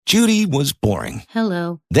Judy was boring.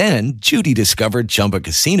 Hello. Then Judy discovered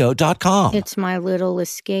ChumbaCasino.com. It's my little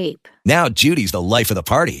escape. Now Judy's the life of the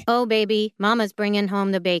party. Oh, baby, mama's bringing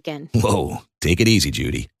home the bacon. Whoa, take it easy,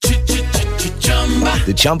 Judy.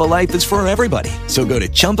 The Chumba life is for everybody. So go to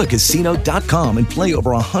ChumbaCasino.com and play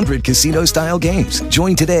over 100 casino-style games.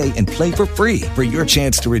 Join today and play for free for your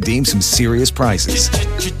chance to redeem some serious prizes.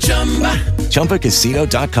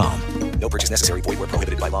 ChumbaCasino.com. No purchase necessary. Void where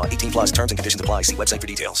prohibited by law. 18 plus terms and conditions apply. See website for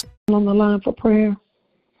details. On the line for prayer.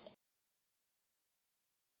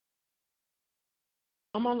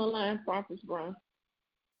 I'm on the line, Prophet Brown.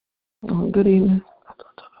 Good evening.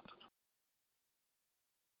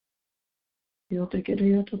 You'll take it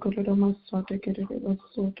here to go to the Messiah. Take it here to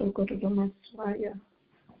go to the Messiah.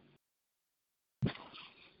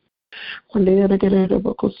 One day I get it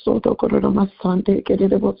about Soto, go to the Messiah. Take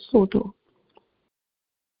it about Soto.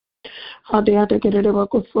 How they had to get it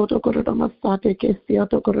about Soto, go to the Messiah. Take it here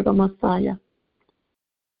to go to the Messiah.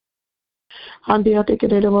 How they had to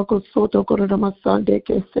get it about Soto, go to the Messiah. Take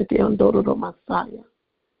it here to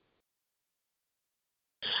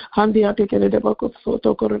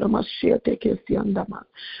go to the Messiah.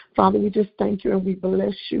 Father, we just thank you and we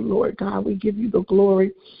bless you, Lord God. We give you the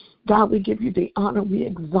glory. God, we give you the honor. We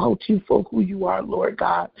exalt you for who you are, Lord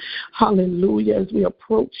God. Hallelujah. As we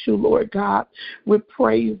approach you, Lord God, with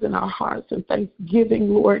praise in our hearts and thanksgiving,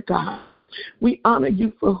 Lord God. We honor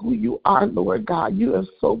you for who you are, Lord God. You have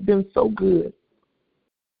been so good.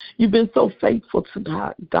 You've been so faithful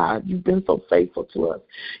to God. You've been so faithful to us.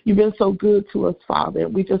 You've been so good to us, Father.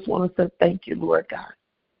 And we just want to say thank you, Lord God.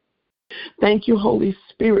 Thank you, Holy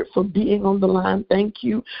Spirit, for being on the line. Thank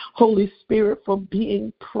you, Holy Spirit, for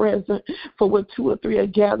being present. For where two or three are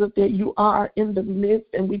gathered, there you are in the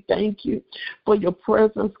midst. And we thank you for your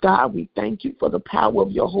presence, God. We thank you for the power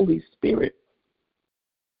of your Holy Spirit.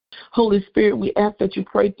 Holy Spirit, we ask that you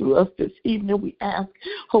pray through us this evening. We ask,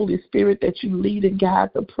 Holy Spirit, that you lead and guide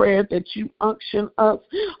the prayer, that you unction us.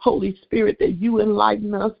 Holy Spirit, that you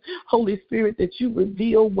enlighten us. Holy Spirit, that you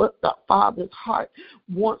reveal what the Father's heart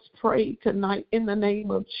wants prayed tonight in the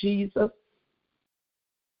name of Jesus.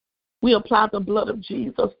 We apply the blood of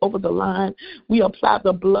Jesus over the line. We apply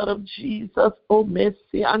the blood of Jesus. Oh,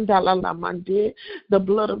 mercy, the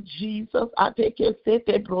blood of Jesus. I take it,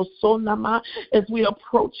 as we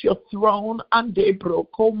approach your throne, ande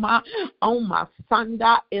brokoma, on my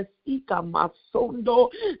sanda, esika masondo,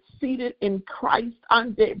 seated in Christ,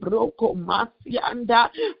 ande broko masianda.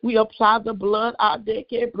 We apply the blood,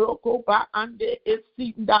 adeke broko ba ande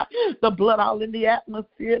esinda, the blood all in the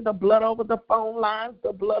atmosphere, the blood over the phone lines,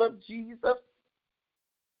 the blood of Jesus.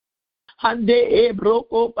 Hande e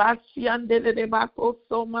broko basiande de bako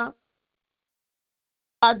soma.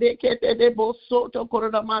 Adekete de bosoto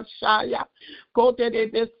korona mashaya. Kote de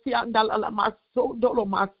besianda la masondo lo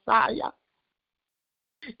masaya.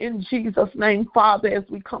 In Jesus' name, Father, as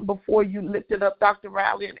we come before you, lifted up Dr.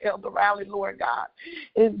 Riley and Elder Riley, Lord God.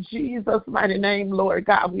 In Jesus' mighty name, Lord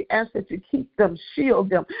God, we ask that you keep them,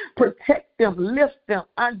 shield them, protect them, lift them,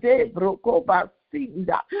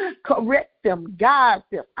 correct them, guide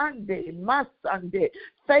them,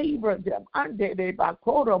 favor them,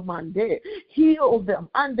 heal them,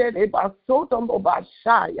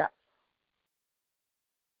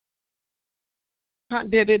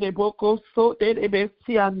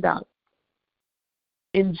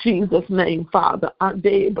 in Jesus' name, Father.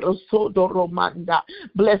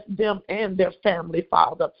 Bless them and their family,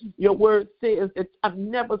 Father. Your word says that I've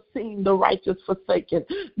never seen the righteous forsaken,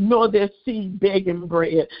 nor their seed begging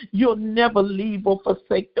bread. You'll never leave or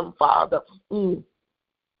forsake them, Father.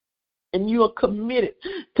 And you are committed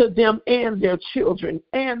to them and their children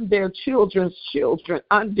and their children's children.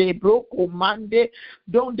 Ande broko mande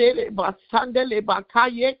donde le basande le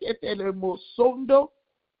bakaye etele mosondo.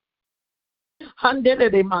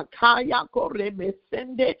 Handele de makaya corre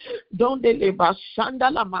mesende donde le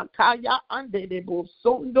bashanda la makaya ande de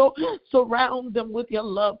bosondo. Surround them with your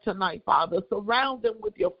love tonight, Father. Surround them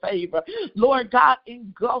with your favor. Lord God,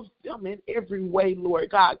 engulf them in every way,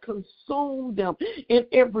 Lord God. Consume them in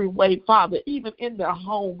every way, Father, even in their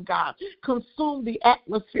home, God. Consume the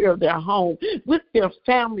atmosphere of their home with their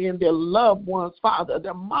family and their loved ones, Father,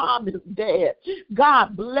 their mom and dad.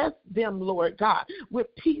 God, bless them, Lord God,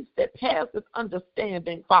 with peace that passes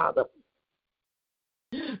understanding, Father.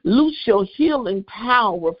 Loose your healing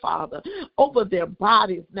power, Father, over their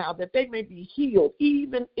bodies now, that they may be healed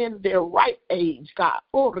even in their right age, God.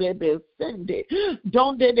 That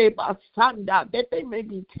they may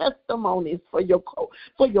be testimonies for your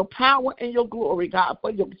power and your glory, God,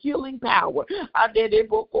 for your healing power.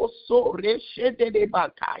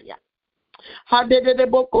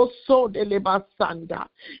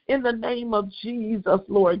 In the name of Jesus,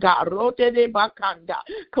 Lord God.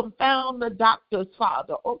 Confound the doctors,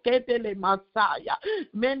 Father.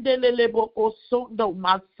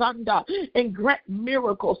 And grant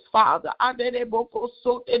miracles, Father.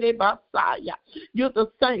 You're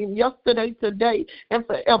the same yesterday, today, and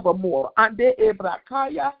forevermore.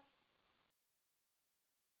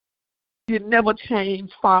 You never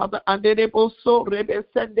change, Father.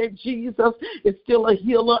 Jesus is still a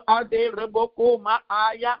healer.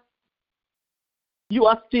 You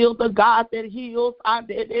are still the God that heals.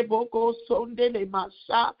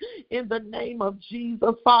 In the name of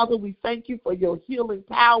Jesus, Father, we thank you for your healing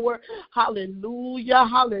power. Hallelujah,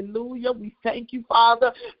 hallelujah. We thank you,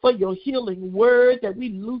 Father, for your healing word that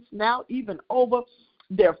we loose now even over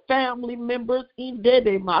their family members. Inde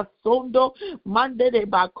de masondo, mande de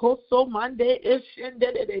bakoso, mande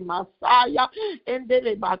eshende de Messiah, ende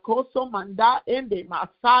de bakoso, manda, ende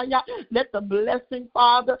Messiah. Let the blessing,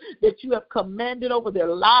 Father, that you have commanded over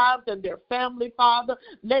their lives and their family, Father,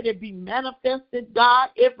 let it be manifested, God,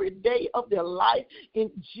 every day of their life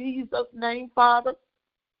in Jesus' name, Father.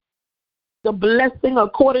 The blessing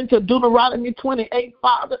according to Deuteronomy 28,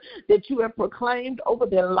 Father, that you have proclaimed over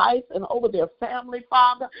their life and over their family,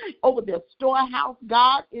 Father, over their storehouse,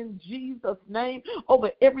 God, in Jesus' name, over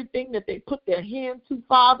everything that they put their hand to,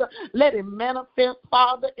 Father. Let it manifest,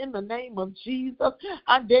 Father, in the name of Jesus.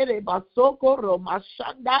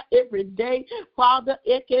 Every day, Father,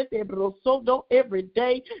 every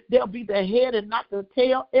day, they'll be the head and not the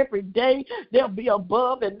tail. Every day, they'll be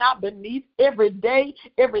above and not beneath. Every day,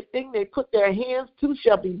 everything they put their hands to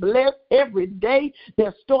shall be blessed. Every day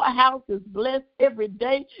their storehouse is blessed. Every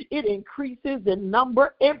day it increases in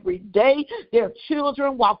number. Every day their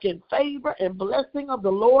children walk in favor and blessing of the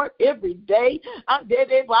Lord. Every day.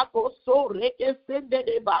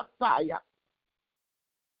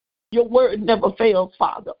 Your word never fails,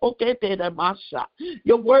 Father.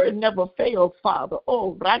 Your word never fails, Father.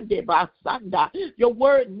 Oh, Rande Basanda. Your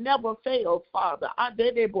word never fails, Father.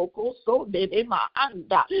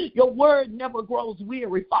 Your word never grows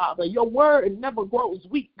weary, Father. Your word never grows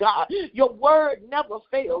weak, God. Your word never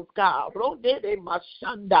fails, God.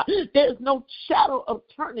 There's no shadow of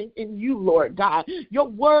turning in you, Lord God. Your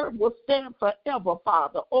word will stand forever,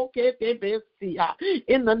 Father.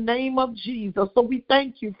 In the name of Jesus. So we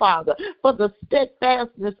thank you, Father, for the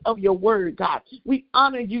steadfastness of your word, God. We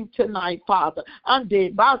honor you tonight, Father.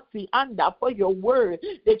 For your word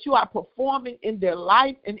that you are performing in their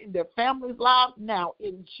life and in their families' lives now,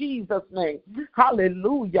 in Jesus' name.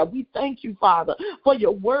 Hallelujah. We thank you, Father, for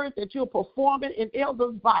your word that you're performing in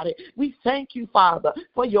Elder's body. We thank you, Father,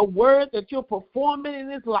 for your word that you're performing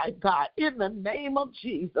in his life, God, in the name of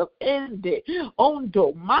Jesus. Ende,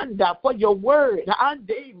 ondo, manda, for your word,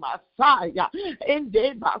 ande, Messiah,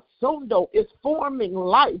 ende, basondo, is forming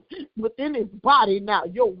life within his body now.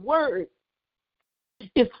 Your word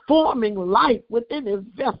is forming life within his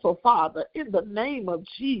vessel, Father, in the name of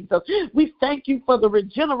Jesus. We thank you for the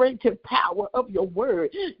regenerative power of your word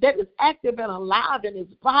that is active and alive in his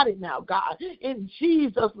body now, God, in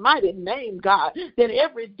Jesus' mighty name, God, that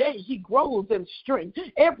every day he grows in strength,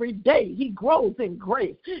 every day he grows in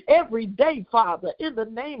grace, every day, Father, in the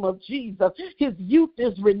name of Jesus, his youth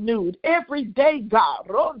is renewed every day, God.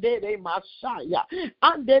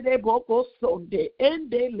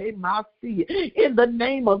 In the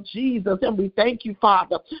name of Jesus. And we thank you,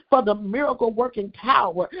 Father, for the miracle working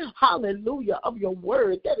power, hallelujah, of your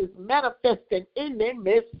word that is manifesting in the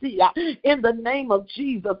Messiah, in the name of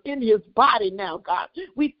Jesus, in his body now, God.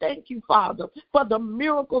 We thank you, Father, for the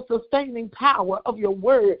miracle sustaining power of your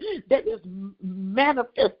word that is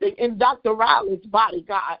manifesting in Dr. Riley's body,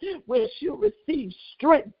 God, where she'll receive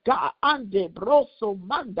strength, God, ande broso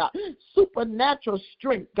manda, supernatural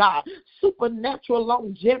strength, God, supernatural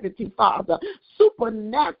longevity, Father,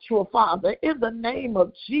 supernatural, Father, in the name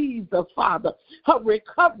of Jesus, Father. Her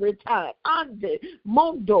recovery time, ande,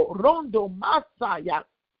 mondo, rondo, masaya.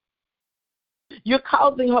 You're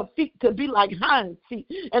causing her feet to be like hinds feet,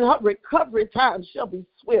 and her recovery time shall be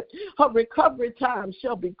swift. Her recovery time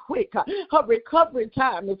shall be quick. Her recovery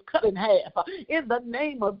time is cut in half. In the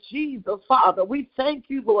name of Jesus, Father, we thank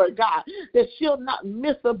you, Lord God, that she'll not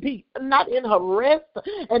miss a beat, not in her rest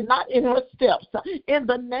and not in her steps. In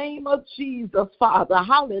the name of Jesus, Father,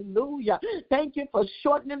 hallelujah. Thank you for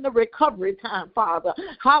shortening the recovery time, Father.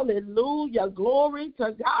 Hallelujah. Glory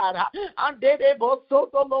to God.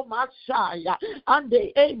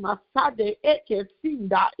 Ande e masade eke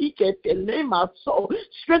sinda ike telema so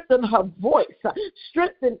Strengthen her voice.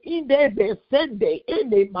 Strengthen in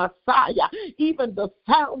the Messiah, even the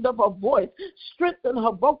sound of her voice. Strengthen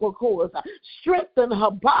her vocal cords. Strengthen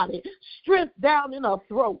her body. Strength down in her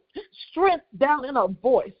throat. Strength down in her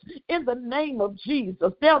voice. In the name of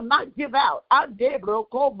Jesus, they'll not give out.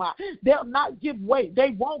 They'll not give way.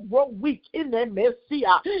 They won't grow weak in the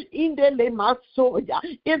Messiah. In the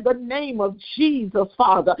name of Jesus,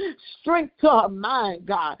 Father. Strength to her mind,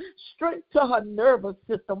 God. Strength to her nervous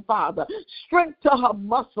system, Father. Strength to her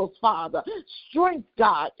muscles, Father. Strength,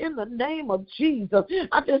 God, in the name of Jesus.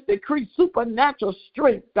 I just decree supernatural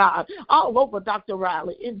strength, God, all over Dr.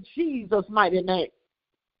 Riley, in Jesus' mighty name.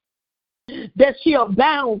 That she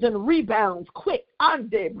abounds and rebounds quick.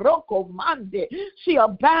 Ande broco mande. She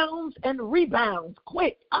abounds and rebounds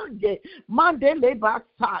quick. Ande mande le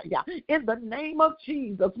basaya. In the name of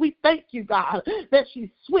Jesus, we thank you, God, that she's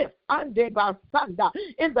swift. Ande basanda.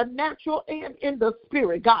 In the natural and in the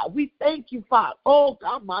spirit, God. We thank you, Father. Oh,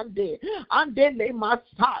 God, mande. Ande le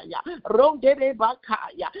masaya. Ronde le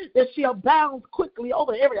bakaya. That she abounds quickly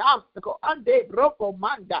over every obstacle. Ande broco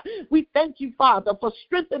manda. We thank you, Father, for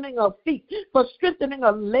strengthening her feet, for strengthening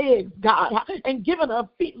her legs, God, and giving her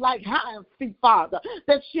feet like hinds feet, Father,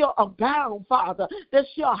 that she'll abound, Father, that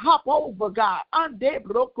she'll hop over, God. Ande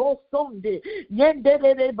broko sonde, yende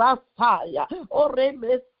de basaya, ore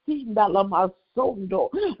mesinda la masondo,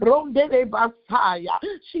 ronde de basaya.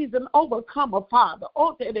 She's an overcomer, Father.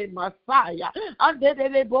 Ote de Messiah, ande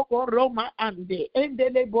de boko roma ande, ende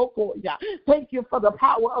de boko ya. Thank you for the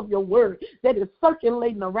power of your word that is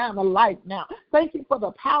circulating around her life now. Thank you for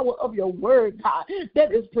the power of your word, God,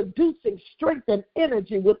 that is producing strength and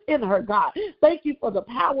energy within her, God. Thank you for the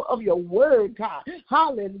power of your word, God.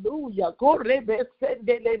 Hallelujah.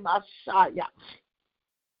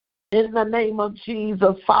 In the name of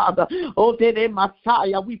Jesus, Father. Oh, Dede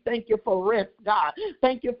Messiah, we thank you for rest, God.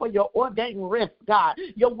 Thank you for your ordained rest, God.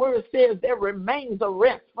 Your word says there remains a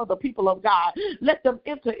rest for the people of God. Let them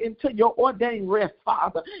enter into your ordained rest,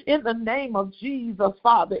 Father. In the name of Jesus,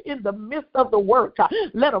 Father. In the midst of the work,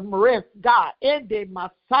 let them rest, God. Ende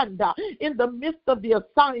Masanda. In the midst of the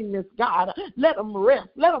assignments, God, let them rest.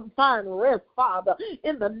 Let them find rest, Father.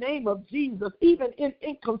 In the name of Jesus, even in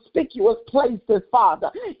inconspicuous places, Father.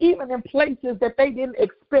 Even in places that they didn't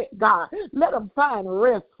expect, God. Let them find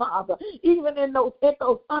rest, Father. Even in those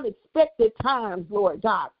unexpected times, Lord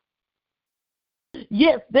God.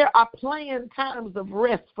 Yes, there are planned times of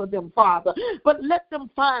rest for them, Father, but let them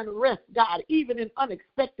find rest, God, even in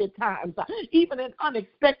unexpected times, even in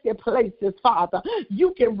unexpected places, Father.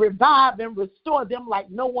 You can revive and restore them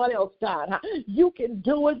like no one else, God. You can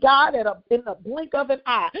do it, God, in the blink of an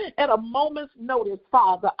eye, at a moment's notice,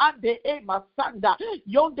 Father.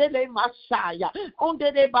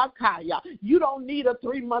 You don't need a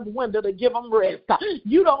 3-month window to give them rest.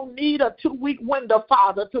 You don't need a 2-week window,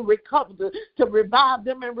 Father, to recover, to revive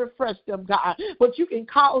them and refresh them, God. But you can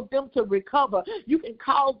cause them to recover. You can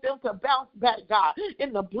cause them to bounce back, God,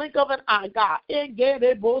 in the blink of an eye, God.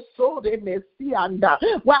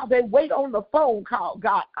 While they wait on the phone call,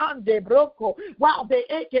 God. While they're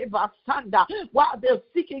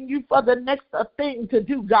seeking you for the next thing to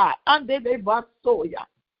do, God.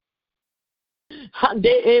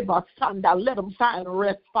 Let them find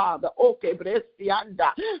rest, Father. Okay,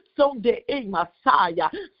 Messiah.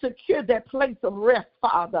 Secure that place of rest,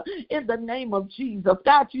 Father, in the name of Jesus.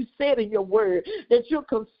 God, you said in your word that you're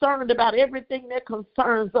concerned about everything that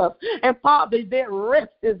concerns us. And Father, their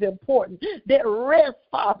rest is important. Their rest,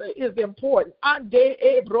 Father, is important.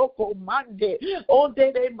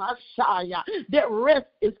 Their rest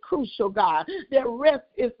is crucial, God. Their rest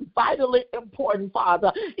is vitally important,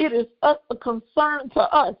 Father. It is a concern to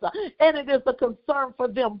us, and it is a concern for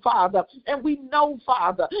them, Father. And we know,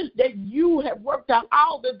 Father, that you have worked out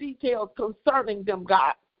all the details concerning them,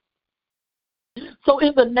 God. So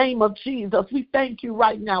in the name of Jesus, we thank you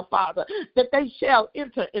right now, Father, that they shall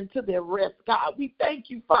enter into their rest, God. We thank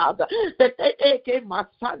you, Father, that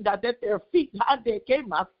that their feet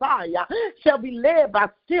shall be led by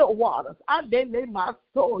still waters.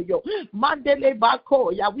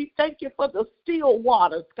 We thank you for the still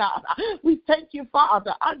waters, God. We thank you,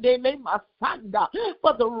 Father,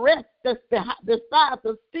 for the rest that's beside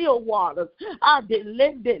the still waters.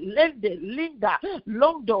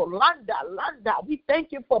 We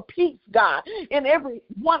thank you for peace, God, in every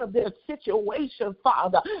one of their situations,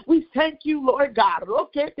 Father. We thank you, Lord God.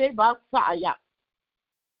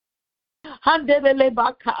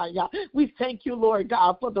 We thank you, Lord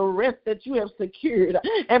God, for the rest that you have secured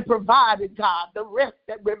and provided, God, the rest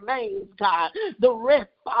that remains, God, the rest,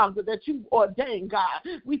 Father, that you ordained, God.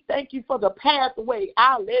 We thank you for the pathway,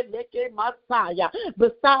 Messiah,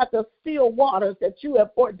 beside the still waters that you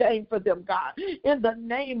have ordained for them, God. In the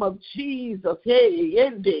name of Jesus,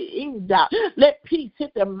 let peace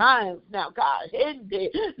hit their minds now, God.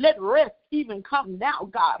 Let rest even come now,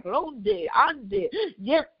 God.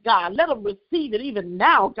 Yes, God. Let them receive it even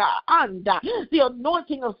now, God. The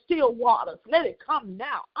anointing of still waters, let it come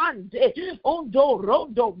now.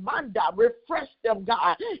 Refresh them,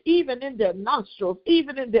 God, even in their nostrils,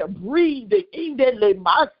 even in their breathing. Let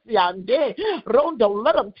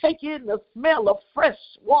them take in the smell of fresh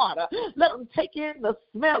water. Let them take in the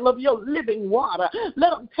smell of your living water.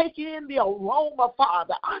 Let them take in the aroma,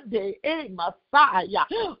 Father. Messiah.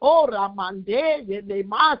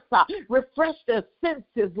 Refresh their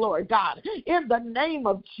senses, Lord God. In the name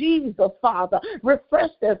of Jesus, Father,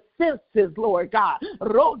 refresh their senses, Lord God.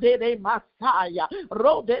 Messiah.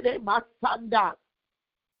 Masanda.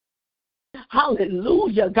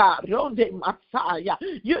 Hallelujah, God. Messiah.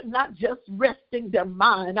 You're not just resting their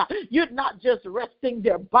mind. You're not just resting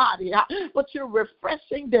their body, but you're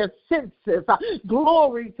refreshing their senses.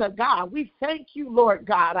 Glory to God. We thank you, Lord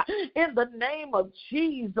God, in the name of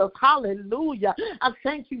Jesus. Hallelujah. I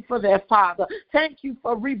thank you for their Father. Thank you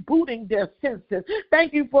for rebooting their senses.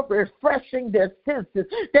 Thank you for refreshing their senses,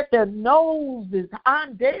 that their noses,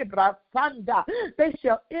 they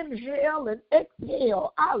shall inhale and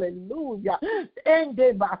exhale. Hallelujah. And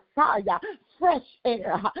the Messiah, fresh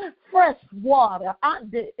air, fresh water,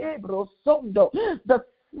 and the the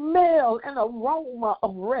smell and aroma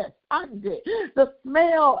of rest, the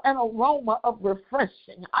smell and aroma of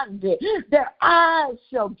refreshing, their eyes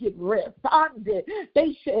shall get rest,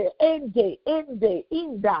 they shall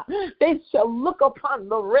they shall look upon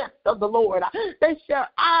the rest of the Lord, they shall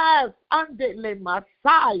eyes le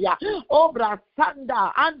Messiah, obra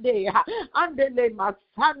sanda le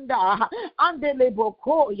Masanda, le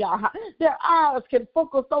Bokoya. Their eyes can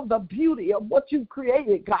focus on the beauty of what you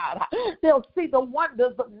created, God. They'll see the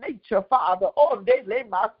wonders of nature, Father. Oh, de le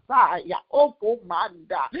Messiah, oh,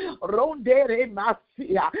 Comanda, Ronde re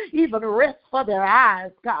Masia, even rest for their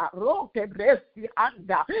eyes, God. Roke resti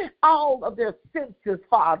anda, all of their senses,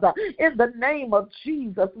 Father. In the name of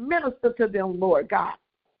Jesus, minister to them, Lord God.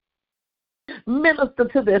 Minister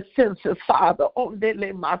to their senses, Father, on the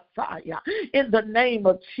Messiah. In the name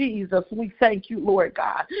of Jesus, we thank you, Lord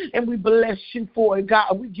God, and we bless you for it,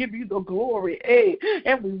 God. We give you the glory,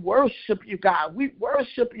 and we worship you, God. We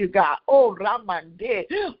worship you, God. Oh, Ramande,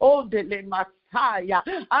 oh, the Messiah.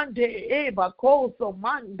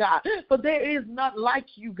 For there is none like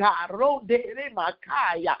you, God.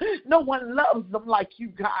 No one loves them like you,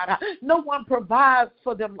 God. No one provides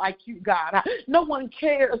for them like you, God. No one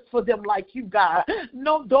cares for them like you, God.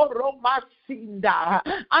 No doro masinda.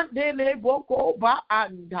 Andele boko ba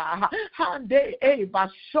anda. Hande eba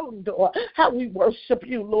shondo. How we worship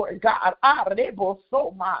you, Lord God. Arebo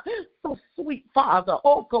soma. So sweet, Father.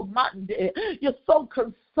 Oh, commande. You're so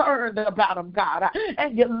concerned about them, God,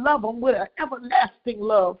 and you love them with an everlasting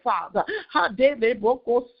love, Father. How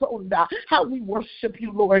we worship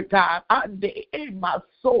you, Lord God. Ande ema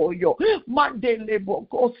soyo. Mandele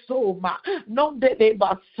boko soma. Nonde de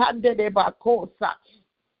basande de bakosa.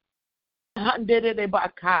 And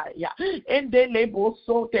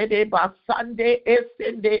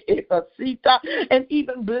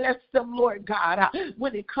even bless them, Lord God,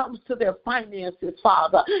 when it comes to their finances,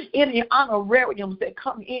 Father. Any honorariums that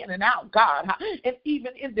come in and out, God, and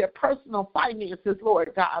even in their personal finances,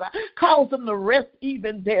 Lord God, cause them to rest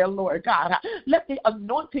even there, Lord God. Let the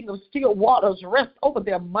anointing of still waters rest over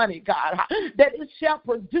their money, God, that it shall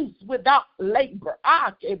produce without labor.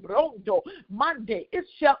 Monday, it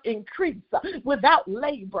shall increase without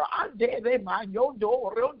labor. It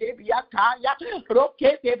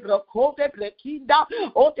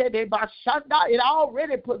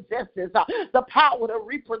already possesses the power to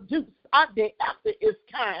reproduce after its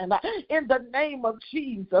kind. In the name of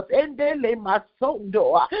Jesus,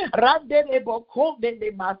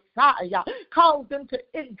 cause them to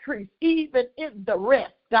increase even in the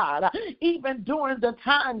rest, God, even during the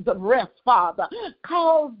times of rest, Father.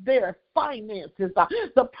 Cause their finances,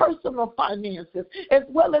 the personal finances, as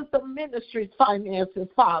well as the ministry's finances,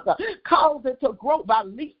 Father. Cause it to grow by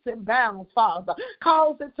leaps and bounds, Father.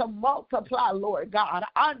 Cause it to multiply, Lord God.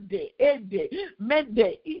 Ande, ende,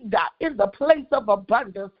 mende, inda, in the place of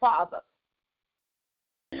abundance, Father.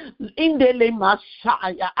 Indele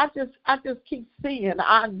Messiah. I just keep seeing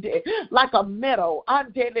Ande like a meadow.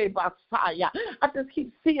 Andele Messiah. I just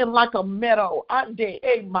keep seeing like a meadow. Ande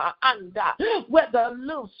Ema Anda. Where the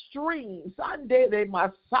little streams. Andele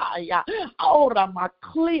Messiah. Ora ma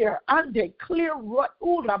clear. Ande clear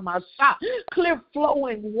ura Messiah. Clear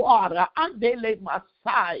flowing water. Andele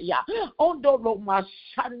Messiah. Ondolo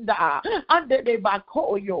Mashanda. Andele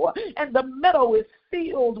Bakoyo. And the meadow is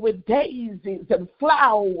filled with daisies and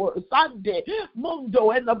flowers, Ande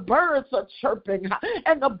Mundo, and the birds are chirping,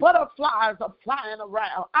 and the butterflies are flying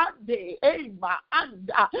around. Ande Ema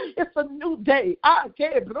Anda. It's a new day.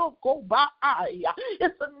 Ake Broko Baaya.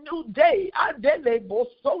 It's a new day. Andele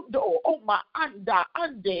Bosodo Oma Anda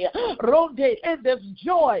Ande Ronde, and there's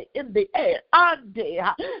joy in the air. Ande.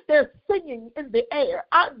 There's singing in the air.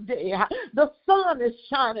 Ande. The sun is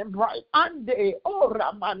shining bright. Ande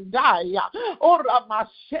Ora Mandaya. Ora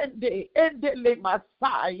Mashende Endele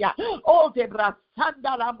Messiah. Oh, de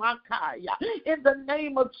Brasanda Makaya. In the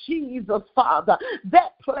name of Jesus, Father,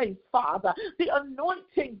 that place, Father, the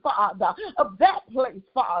anointing, Father, of that place,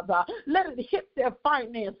 Father, let it hit their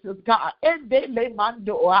finances, God. Endele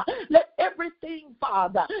Mandoa. Let everything,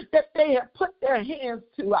 Father, that they have put their hands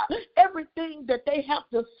to, everything that they have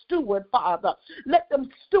to steward, Father, let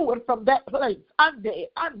them steward from that place. Ande,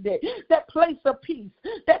 that place of peace,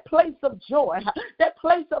 that place of joy, that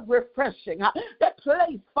place of refreshing, that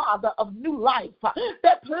place, Father, of new life,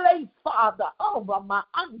 that place, Father, over my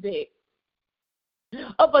ande,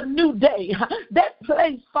 of a new day, that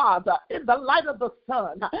place, Father, in the light of the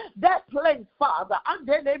sun, that place, Father, a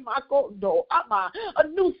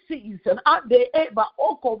new season,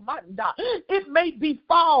 it may be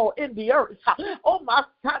fall in the earth,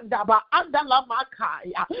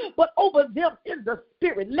 but over them in the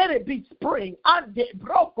spirit, let it be spring,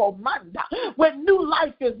 when new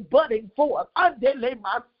life is budding forth, and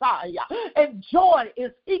joy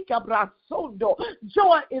is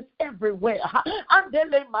joy is everywhere.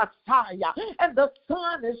 Andele Messiah, and the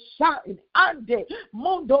sun is shining. Ande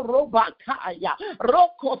Mondo Robakaya,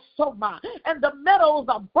 Roko Soma, and the meadows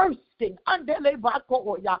are bursting. Andele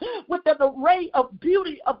Bakoya, with an array of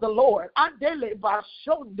beauty of the Lord. Andele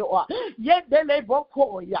Bashondo, Yendele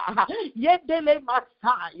Bokoya, Yendele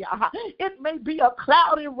Messiah. It may be a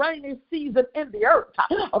cloudy, rainy season in the earth.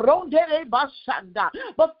 Rondele Bashanda,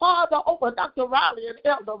 but Father, over Dr. Riley and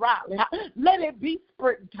Elder Riley, let it be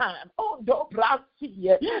springtime. Ondo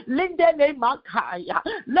Brasia, Lindele Makaya.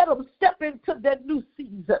 Let them step into their new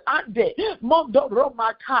season. Ande Mondo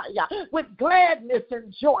Romakaya, with gladness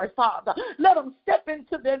and joy, Father. Let them step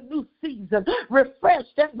into their new season,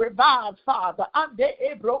 refreshed and revived, Father. Ande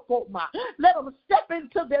Ebrokoma. Let them step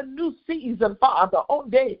into their new season, Father.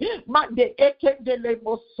 Onde Mande Ekendele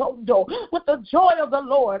Mosondo, with the joy of the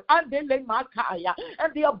Lord. Andele Makaya,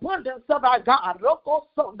 and the abundance of our God. Roko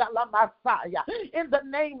Sonda la Messiah. In the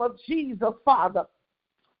name of Jesus, Father.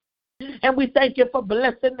 And we thank you for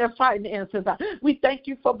blessing their finances. We thank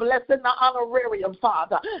you for blessing the honorarium,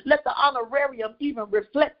 Father. Let the honorarium even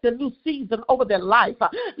reflect the new season over their life.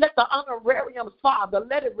 Let the honorarium, Father,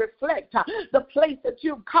 let it reflect the place that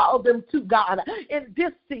you've called them to, God, in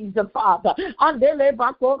this season, Father. Andele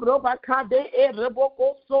bako robakade e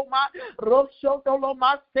reboko soma roshoto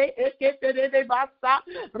lomase eketere basa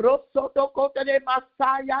rosoto kotere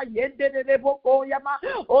masaya yendere boko yama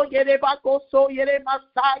o yere bako so yere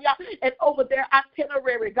masaya. And over their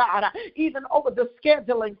itinerary, God, even over the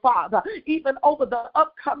scheduling, Father, even over the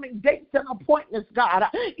upcoming dates and appointments, God,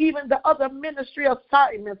 even the other ministry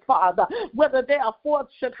assignments, Father, whether they are for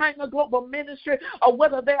Shekinah Global Ministry or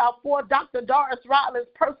whether they are for Dr. Doris Riley's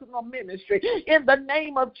personal ministry. In the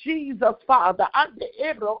name of Jesus, Father,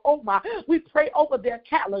 we pray over their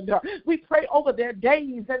calendar. We pray over their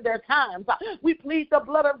days and their times. We plead the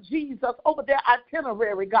blood of Jesus over their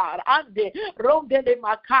itinerary, God.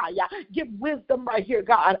 Give wisdom right here,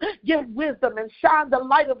 God. Give wisdom and shine the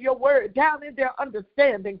light of your word down in their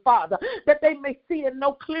understanding, Father, that they may see and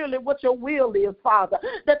know clearly what your will is, Father,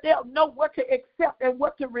 that they'll know what to accept and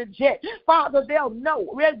what to reject. Father, they'll know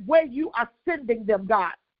where you are sending them,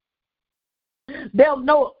 God. They'll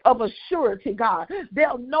know of a surety, God.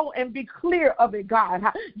 They'll know and be clear of it, God.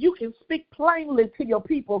 You can speak plainly to your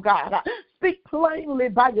people, God. speak plainly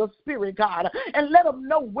by your Spirit, God, and let them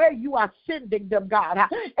know where you are sending them, God,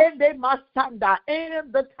 and they must stand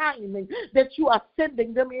in the timing that you are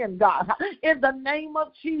sending them in, God, in the name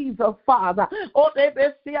of Jesus, Father.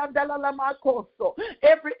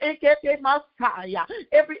 Every ikete Messiah,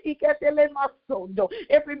 every ikete masondo,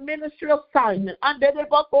 every ministry assignment,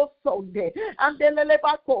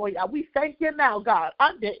 we thank you now, God,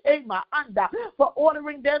 for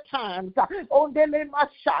ordering their times.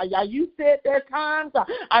 You said their times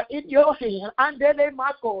are in your hand.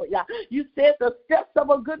 You said the steps of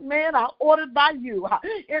a good man are ordered by you.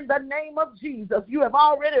 In the name of Jesus, you have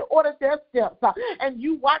already ordered their steps, and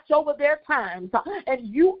you watch over their times, and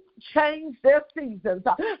you change their seasons.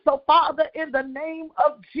 So, Father, in the name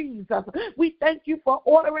of Jesus, we thank you for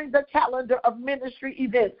ordering the calendar of ministry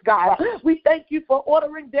events, God. We thank you for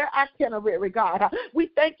ordering their itinerary, God.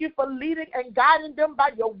 We thank you for leading and guiding them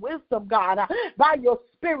by your wisdom, God, by your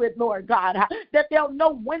Spirit, Lord God, that they'll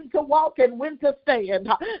know when to walk and when to stand.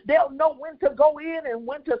 They'll know when to go in and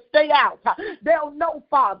when to stay out. They'll know,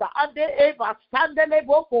 Father, they'll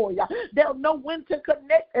know when to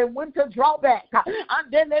connect and when to draw back.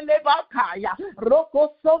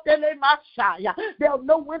 They'll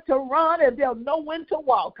know when to run and they'll know when to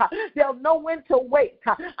walk. They'll know when to wait.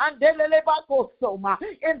 In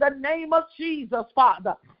the name of Jesus,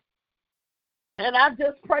 Father. And I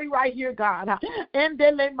just pray right here, God, that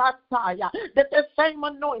the same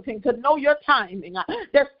anointing to know your timing,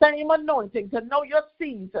 the same anointing to know your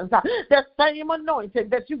seasons, the same anointing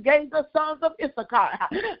that you gave the sons of Issachar,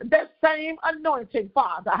 that same anointing,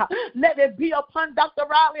 Father, let it be upon Dr.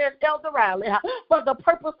 Riley and Elder Riley for the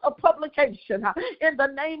purpose of publication. In the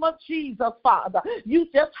name of Jesus, Father, you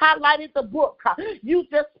just highlighted the book. You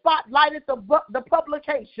just spotlighted the book, the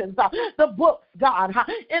publications, the books, God,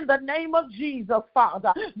 in the name of Jesus.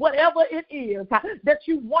 Father, whatever it is that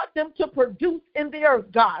you want them to produce in the earth,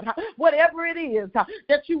 God, whatever it is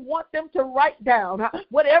that you want them to write down,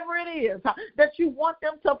 whatever it is that you want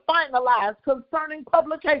them to finalize concerning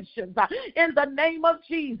publications, in the name of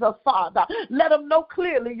Jesus, Father, let them know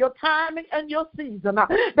clearly your timing and your season,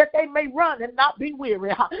 that they may run and not be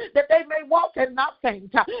weary, that they may walk and not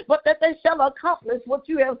faint, but that they shall accomplish what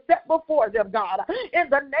you have set before them, God, in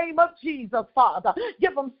the name of Jesus, Father.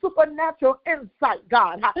 Give them supernatural insight,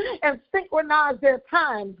 God, and synchronize their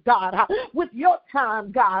times, God, with your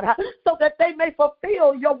time, God, so that they may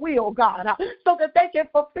fulfill your will, God, so that they can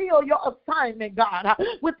fulfill your assignment, God,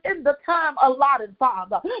 within the time allotted,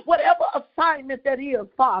 Father. Whatever assignment that is,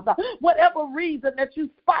 Father, whatever reason that you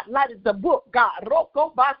spotlighted the book, God,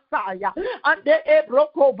 Roko Basaya, Ande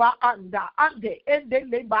Ebroko Ba Anda, Ande Ende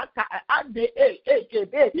Lebaka, Ande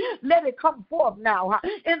Ekebe. Let it come forth now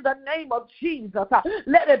in the name of Jesus.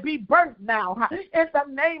 Let it be birthed now in the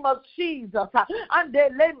name of Jesus.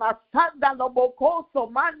 Andele masanda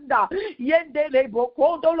lobokoso manda yendele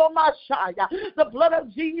bokodo lo mashaya. The blood of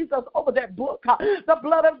Jesus over that book. The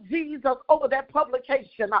blood of Jesus over that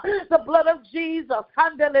publication. The blood of Jesus.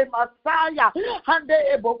 Handele Messiah. Hande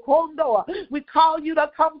ebokondo. We call you to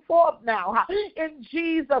come forth now in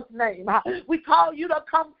Jesus' name. We call you to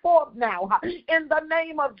come forth now in the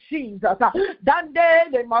name of Jesus.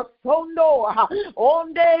 Dande masondo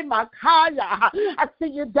onde makaya. I see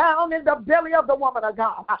you down in the belly of the woman of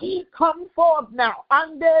God. Come forth now.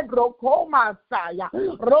 Ande brokoma saya.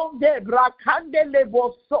 Ronde brakande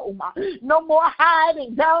lebosoma. No more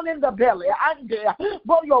hiding down in the belly. Ande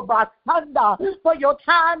boyo basanda. For your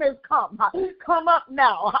time has come. Come up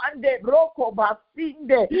now. Ande broko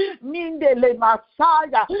basinde. Minde le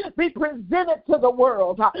masaya. Be presented to the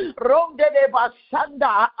world. Ronde de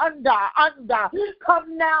basanda. Anda.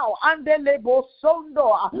 Come now. Ande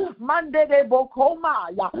lebosondo. Mande de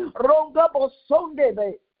bokomaya. Ronga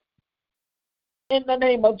bosonde. In the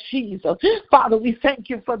name of Jesus. Father, we thank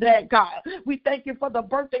you for that, God. We thank you for the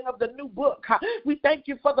birthing of the new book. We thank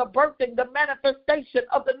you for the birthing, the manifestation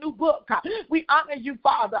of the new book. We honor you,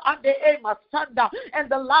 Father, under Ema Sanda, and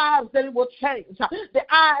the lives that it will change, the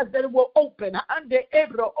eyes that it will open, under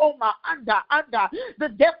Ebro Oma, under the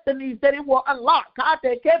destinies that it will unlock.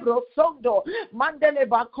 Ade Kebro Sondo, Mandele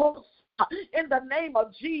Bakos. In the name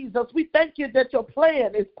of Jesus, we thank you that your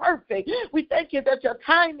plan is perfect. We thank you that your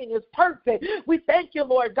timing is perfect. We thank you,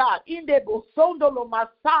 Lord God. And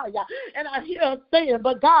I hear her saying,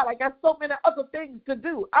 but God, I got so many other things to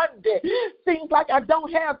do. Seems like I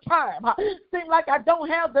don't have time. Seems like I don't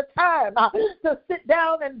have the time to sit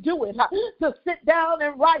down and do it, to sit down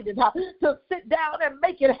and write it, to sit down and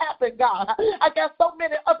make it happen, God. I got so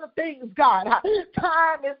many other things, God.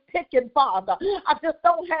 Time is ticking, Father. I just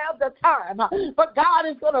don't have the time time, but God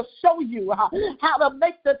is going to show you how to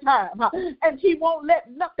make the time, and he won't let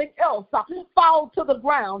nothing else fall to the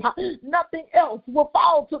ground. Nothing else will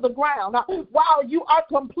fall to the ground while you are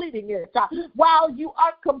completing it, while you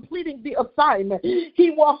are completing the assignment.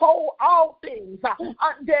 He will hold all things.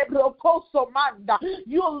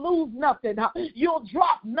 You'll lose nothing. You'll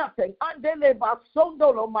drop nothing.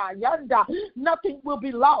 Nothing will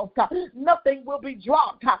be lost. Nothing will be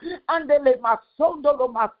dropped.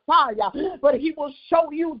 But he will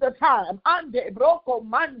show you the time.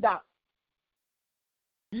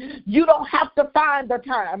 You don't have to find the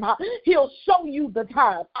time. He'll show you the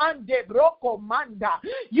time.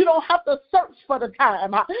 You don't have to search for the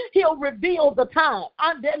time. He'll reveal the time.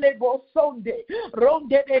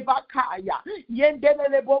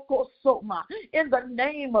 In the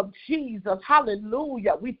name of Jesus.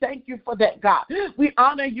 Hallelujah. We thank you for that, God. We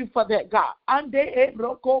honor you for that, God.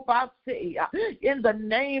 In the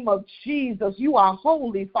name of Jesus. You are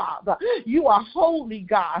holy, Father. You are holy,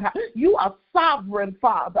 God. You are sovereign,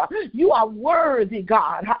 Father. You are worthy,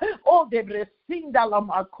 God. Oh,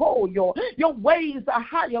 your ways are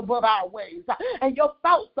higher above our ways, and your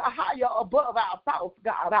thoughts are higher above our thoughts,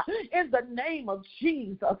 God. In the name of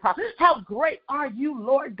Jesus, how great are you,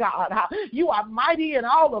 Lord God? You are mighty in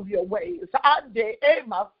all of your ways.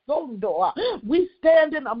 We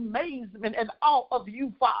stand in amazement and awe of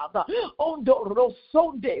you, Father.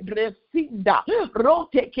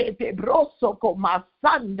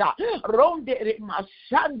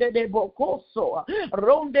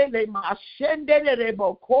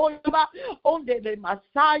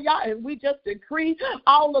 And we just decree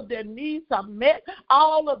all of their needs are met,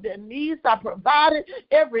 all of their needs are provided,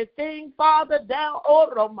 everything, Father, down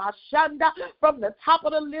from the top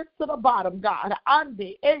of the list to the bottom, God.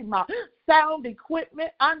 Sound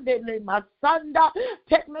equipment,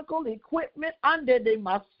 technical equipment,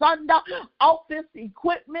 office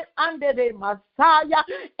equipment,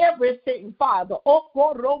 everything, Father.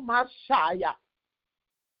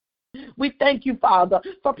 We thank you, Father,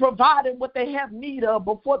 for providing what they have need of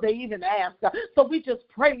before they even ask. So we just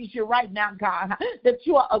praise you right now, God, that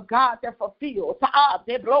you are a God that fulfills.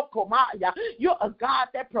 You're a God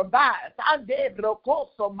that provides.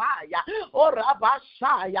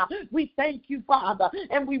 We thank you, Father,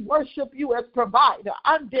 and we worship you as provider.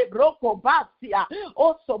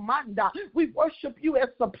 We worship you as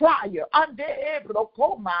supplier.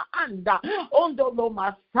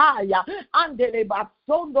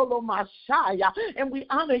 And we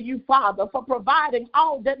honor you, Father, for providing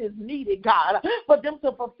all that is needed, God, for them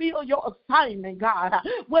to fulfill your assignment, God,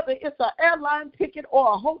 whether it's an airline ticket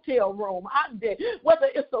or a hotel room, whether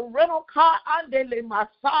it's a rental car,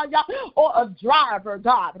 or a driver,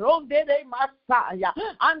 God,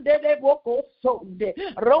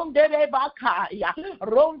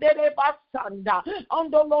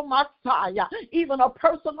 even a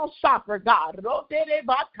personal shopper, God,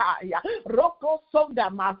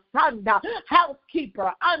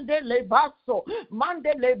 housekeeper,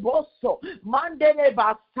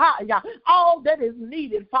 all that is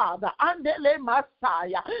needed, Father,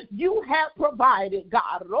 you have provided,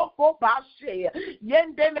 God.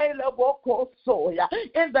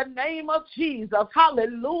 In the name of Jesus,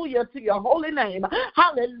 hallelujah to your holy name.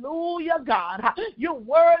 Hallelujah, God. You're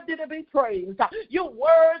worthy to be praised. You're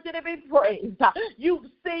worthy to be praised. You've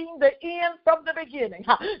seen the end from the beginning.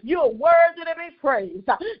 You're worthy to be praised.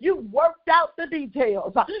 You worked out the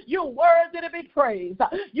details. You're worthy to be praised.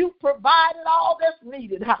 You provided all that's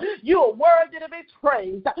needed. You're worthy to be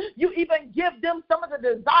praised. You even give them some of the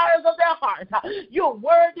desires of their heart. You're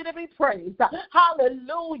worthy to be praised.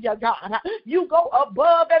 Hallelujah, God. You go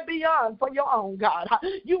above and beyond for your own, God.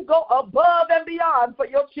 You go above and beyond for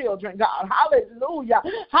your children, God. Hallelujah.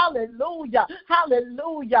 Hallelujah.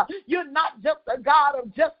 Hallelujah. You're not just a God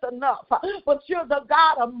of just enough, but you're the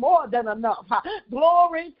God of more than enough.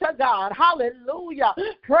 Glory to God. Hallelujah.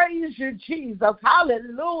 Praise you, Jesus.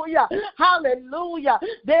 Hallelujah. Hallelujah.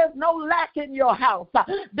 There's no lack in your house.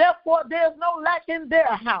 Therefore, there's no lack in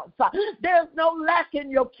their house. There's no lack in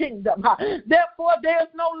your kingdom. Therefore, there's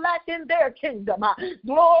no lack in their kingdom.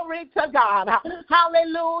 Glory to God.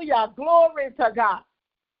 Hallelujah. Glory to God.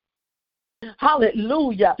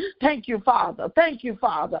 Hallelujah. Thank you, Father. Thank you,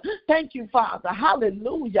 Father. Thank you, Father.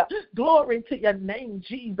 Hallelujah. Glory to your name,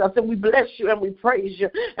 Jesus. And we bless you and we praise you.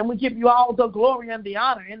 And we give you all the glory and the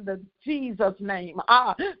honor in the Jesus' name.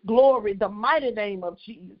 Glory, the mighty name of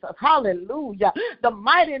Jesus. Hallelujah. The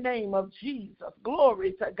mighty name of Jesus.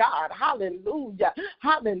 Glory to God. Hallelujah.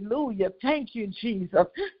 Hallelujah. Thank you, Jesus.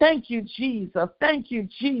 Thank you, Jesus. Thank you,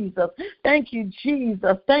 Jesus. Thank you,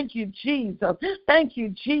 Jesus. Thank you, Jesus. Thank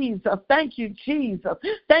you, Jesus. Thank you, Jesus.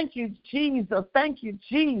 Thank you, Jesus. Thank you,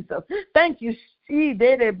 Jesus. Thank you,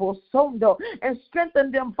 and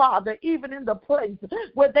strengthen them, Father, even in the place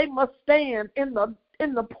where they must stand in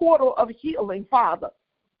the portal of healing, Father.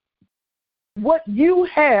 What you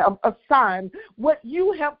have assigned, what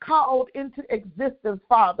you have called into existence,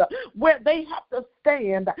 Father, where they have to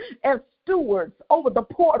stand as stewards over the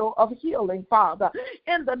portal of healing, Father.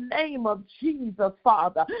 In the name of Jesus,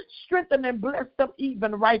 Father, strengthen and bless them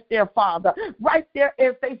even right there, Father. Right there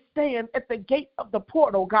as they stand at the gate of the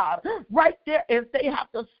portal, God. Right there as they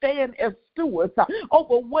have to stand as stewards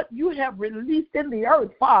over what you have released in the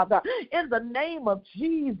earth, Father. In the name of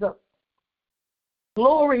Jesus.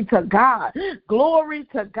 Glory to God. Glory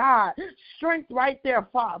to God. Strength right there,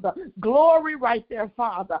 Father. Glory right there,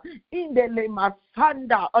 Father. Indele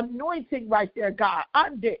masanda. Anointing right there, God.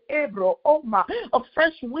 Ande ebro oma. A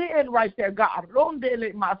fresh wind right there, God.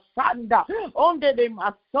 Rondele masanda. Ondele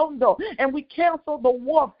masondo. And we cancel the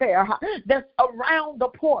warfare that's around the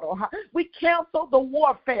portal. We cancel the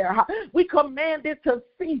warfare. We command it to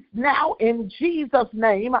cease now in Jesus'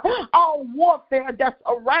 name. All warfare that's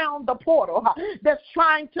around the portal that's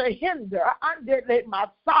trying to hinder under the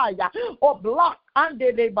Messiah or block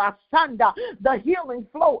under the Basanda the healing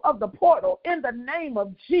flow of the portal in the name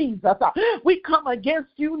of Jesus. We come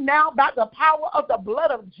against you now by the power of the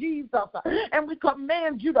blood of Jesus, and we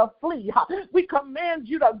command you to flee. We command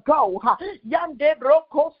you to go. Yande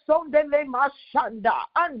broko sondele mashanda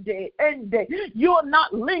ande ende. You will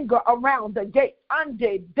not linger around the gate.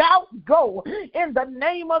 Ande doubt go in the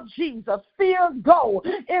name of Jesus. Fear go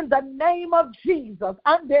in the name of Jesus.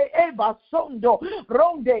 Ande eva sondo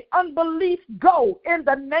ronde. Unbelief go in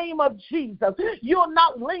the name of Jesus. You'll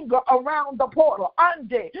not linger around the portal.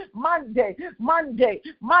 Monday.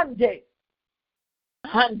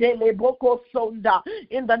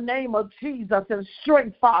 In the name of Jesus, and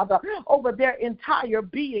strength, Father, over their entire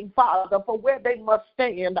being, Father, for where they must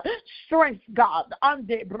stand. Strength, God,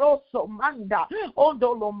 ande broso manda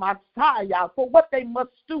ondolo Messiah, for what they must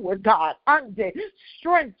steward, God. Ande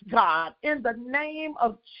strength, God, in the name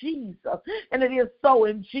of Jesus, and it is so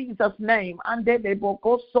in Jesus' name. Ande de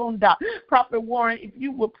boko sonda. Prophet Warren, if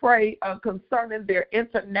you would pray concerning their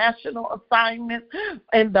international assignments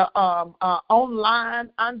and the online.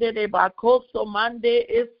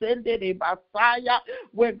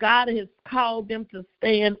 Where God has called them to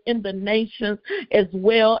stand in the nations as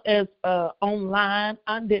well as online.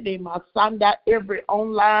 Every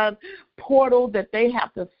online portal that they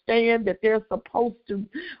have to stand, that they're supposed to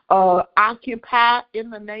occupy in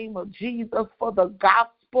the name of Jesus for the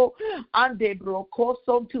gospel. Ande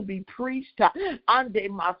brocoso to be preached. Ande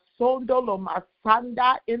masondo lo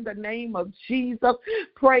masanda in the name of Jesus.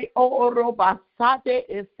 Pray oro basade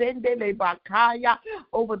esende le bakaya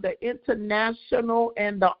over the international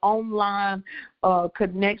and the online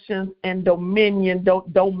connections and domain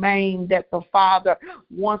that the Father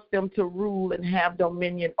wants them to rule and have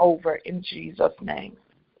dominion over in Jesus' name.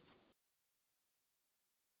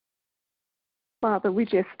 Father, we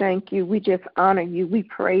just thank you. We just honor you. We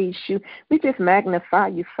praise you. We just magnify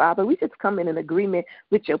you, Father. We just come in an agreement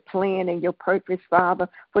with your plan and your purpose, Father,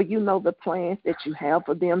 for you know the plans that you have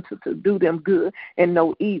for them to do them good and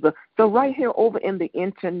no evil. So right here over in the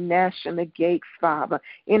international gates, Father,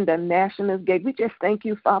 in the national gate, we just thank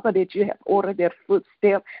you, Father, that you have ordered their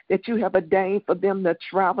footsteps, that you have ordained for them to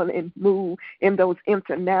travel and move in those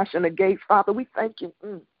international gates, Father. We thank you.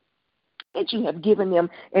 That you have given them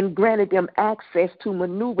and granted them access to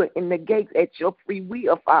maneuver in the gates at your free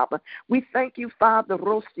will, Father. We thank you, Father,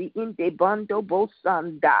 Rosi inde bando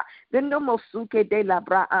bosanda, dendo mosuke de la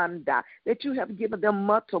braanda, that you have given them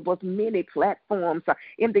multiple, many platforms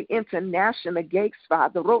in the international gates,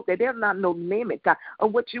 Father. Wrote that there's not no limit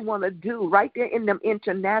of what you want to do right there in them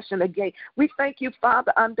international gates. We thank you,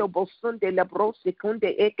 Father, ando bosunde la brosi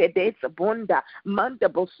kunde eke de sabunda, manda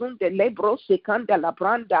bosunde le brosi kanda la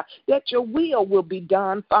branda, that your will be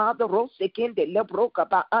done, Father, that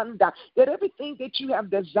everything that you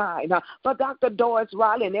have designed for Dr. Doris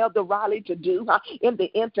Riley and Elder Riley to do in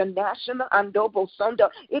the international Andobo Sunda,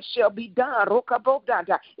 it shall be done.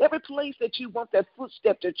 Every place that you want that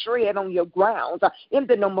footstep to tread on your grounds in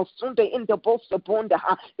the Nomosunda, in the Bosabunda,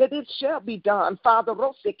 that it shall be done, Father.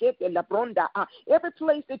 Every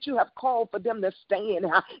place that you have called for them to stand,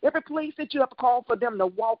 every place that you have called for them to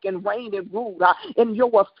walk and reign and rule in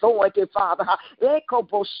your authority, Father.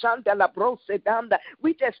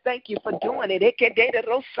 We just thank you for doing it.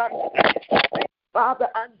 Father,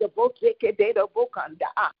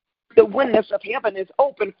 the windows of heaven is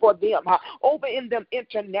open for them, over in them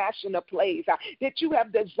international plays, that you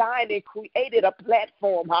have designed and created a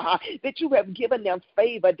platform, that you have given them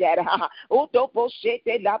favor, Daddy.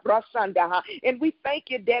 And we thank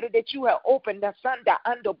you, Daddy, that you have opened the Sunday,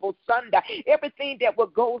 everything that will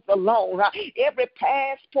goes along, every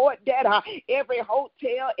passport, Daddy, every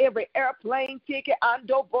hotel, every airplane ticket,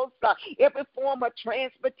 every form of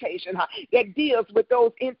transportation that deals with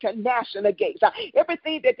those international gates,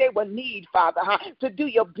 everything that they will need, Father, to do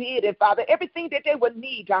your bidding, Father, everything that they will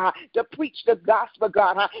need to preach the gospel,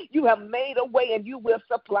 God, you have made a way and you will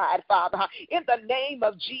supply it, Father, in the name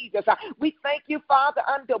of Jesus. We thank you, Father,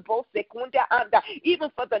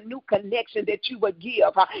 even for the new connection that you would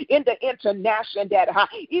give in the international, that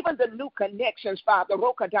even the new connections, Father,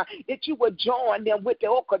 that you would join them with the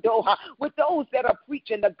Okado, with those that are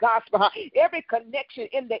preaching the gospel, every connection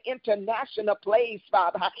in the international place,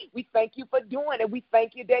 Father. We thank you for doing it. We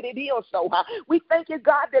thank you that it is so. We thank you,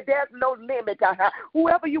 God, that there's no limit.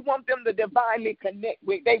 Whoever you want them to divinely connect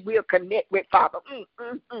with, they will connect with, Father.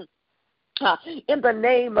 In the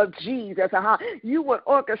name of Jesus, you will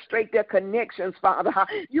orchestrate their connections, Father.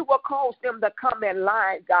 You will cause them to come in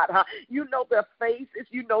line, God. You know their faces,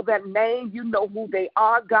 you know their name, you know who they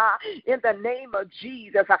are, God, in the name of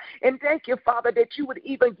Jesus. And thank you, Father, that you would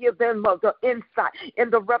even give them the insight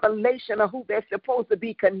and the revelation of who they're supposed to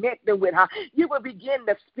be connected with. You will begin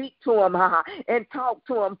to speak to them and talk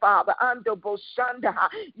to them, Father.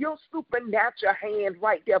 Your supernatural hand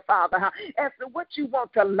right there, Father, as to what you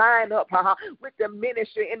want to line up with the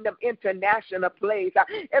ministry in the international place.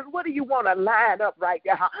 And what do you want to line up right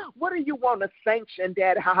there? What do you want to sanction,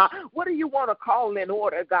 Dad? What do you want to call in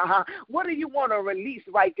order, God? What do you want to release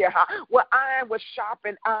right there? Well, iron will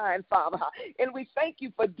sharpen iron, Father. And we thank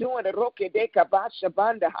you for doing it.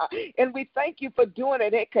 And we thank you for doing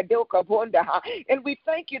it. And we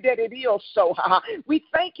thank you that it is so. We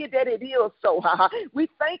thank you that it is so. We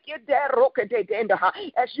thank you that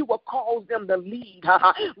as you will cause them to lead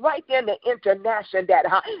right there in the international, that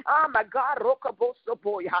oh my God,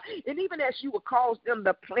 and even as you will cause them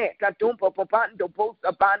to plant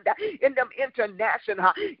in them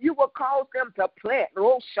international, you will cause them to plant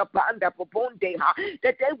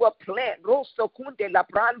that they will plant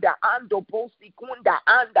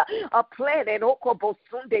a plant and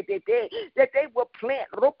that they will plant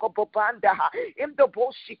in the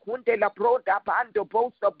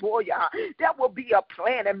that will be a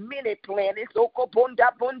plan, a mini plan. It's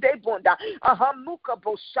Ahamuka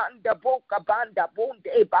boshanda boka banda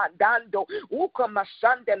bonde bandando uka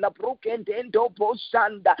mashanda la brukendendo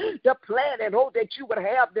boshanda. The plan and all that you would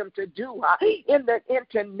have them to do in the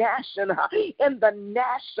international, in the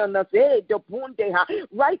national, the bunde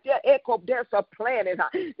right there, echo. There's a plan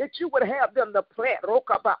that you would have them to plant.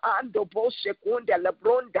 Rokaba ando boshekunda la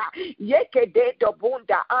bronda yeke de do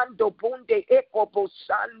bunda ando bunde echo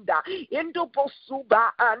boshanda indo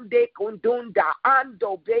bosuba ande kundunda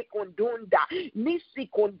ando be kundunda nisi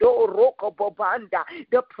kundo roko bobanda.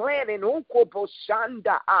 The plan in uko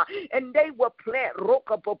boshanda and they will plant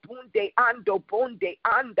roka bobunde ando bonde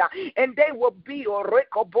anda, and they will be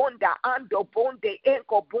oreko bonda ando bonde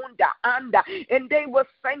enko bunda anda, and they will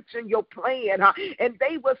sanction your plan and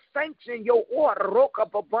they will sanction your order roka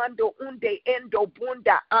bobando unde endo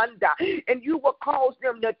bunda anda, and you will cause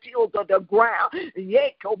them to till the ground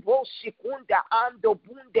yeko boshikunda ando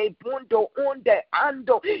bunde bundo unde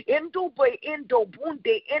ando endo be endo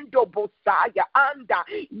bunde endo bosaya anda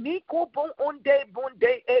niko bon unde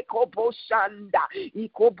bunde eko boshanda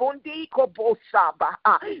iko bundi iko bosaba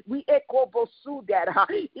we eko bosu that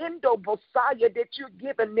endo bosaya, that you're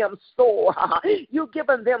giving them soul, you're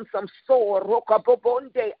giving them some soul roka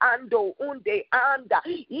bobonde ando unde anda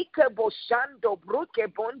ike boshando bruke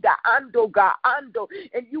bonda ando ga ando,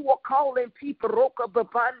 and you are calling people roka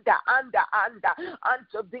babanda anda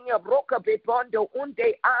unto them roka bebondo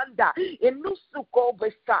unde anda in nusuko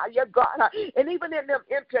besaya God, and even in them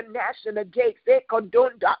international gates they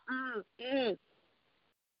condonda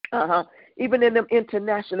even in them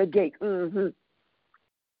international gates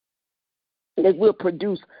they will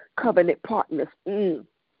produce covenant partners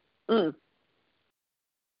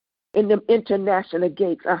in them international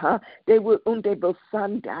gates, they will unde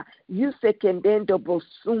bosanda, you sekendendo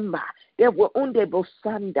bosumba, There were unde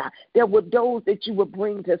bosanda. There were those that you would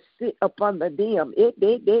bring to sit upon the them.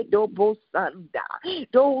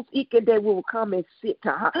 Those that will come and sit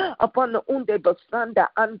upon the unde bosanda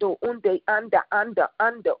ando unde anda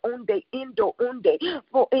unde indo unde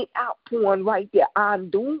for an outpouring right there.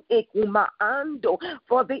 Ando ekuma ando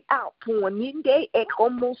for the outpouring. Inde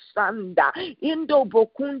ekomosanda indo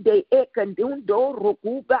bokunde ekandundo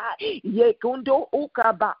rokuba yekundo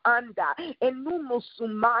ukaba anda and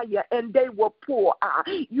numusumaya, and they will pour out.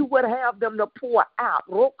 You would have them to pour out.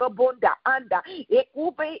 Rokabonda anda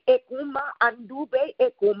ekube ekuma andube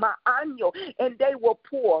ekuma anyo, and they will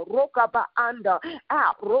pour rokaba anda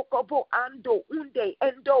out. Rokabo ando unde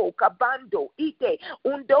endo kabando ite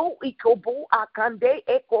undo ikobo akande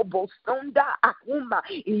ekobo sonda akuma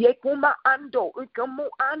yekuma ando ikamu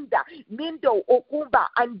anda mindo okumba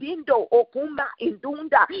andindo okuma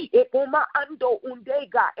indunda ekuma ando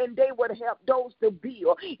undega, and they would help those to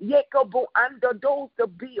build yekobo under those to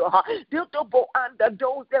build diltobo under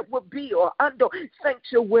those that will build under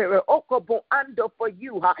sanctuary okobo under for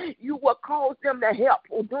you. You will cause them to help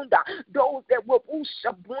udunda those that will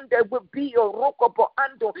ushabunda will build rokobo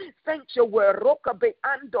ando sanctuary rokabe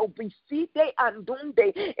ando bisite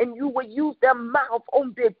andunde, and you will use their mouth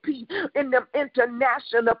on their feet in them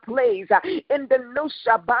international plays in the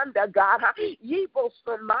Noshabanda God yibo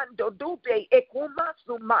sumando dube ekuma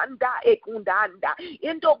sumanda ekundanda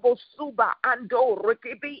indo bosuba ando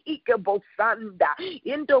rikibi ikebosanda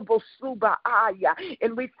indo bosuba aya.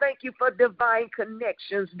 And we thank you for divine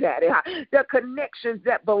connections, Daddy, the connections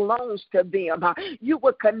that belongs to them. You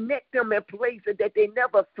will connect them in places that they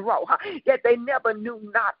never throw, that they never knew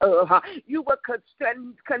not of. You will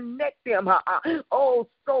connect them. Oh,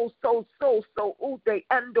 so ude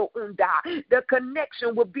ando unda. The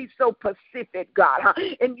connection will be so pacific, God,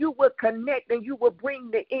 and you will connect and you will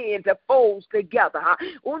bring the ends of foes together.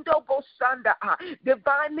 Undo bosanda,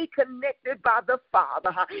 divinely connected by the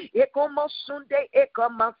Father. Ekomosunde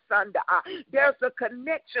ekomasanda. There's a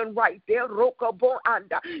connection right there, rokabo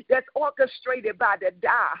anda, that's orchestrated by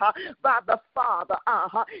the Father.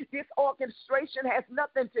 This orchestration has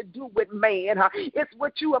nothing to do with man. It's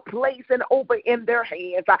what you are placing over in their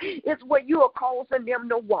hands. It's where you are causing them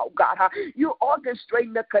to walk, God. You're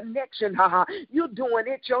orchestrating the connection. You're doing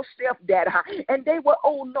it yourself, Dad. And they will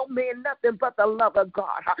owe no man nothing but the love of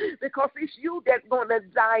God. Because it's you that's going to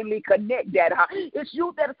divinely connect, Dad. It's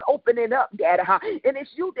you that's opening up, Dad. And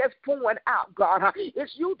it's you that's pouring out, God.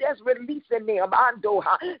 It's you that's releasing them, Ando,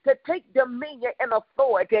 to take dominion and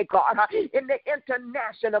authority, God, in the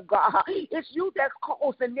international, God. It's you that's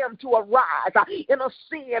causing them to arise in a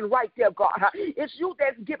sin right there, God. It's you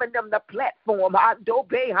that's giving them the platform, Ando,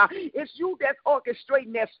 it's you that's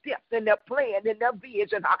orchestrating their steps and their plan and their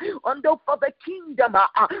vision, Ando, for the kingdom,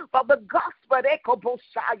 for the gospel,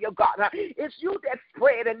 God. It's you that's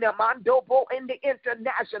spreading them, Ando, in the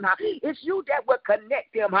international. It's you that will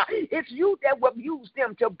connect them. It's you that will use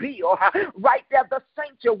them to build right there the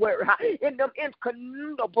sanctuary in them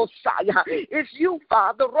incommunicable. It's you,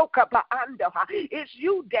 Father. It's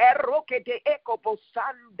you, Dad.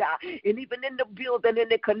 And even in the building, in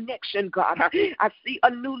the connection, God, I see a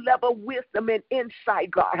new level of wisdom and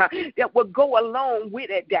insight, God, that will go along with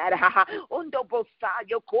it, Dad.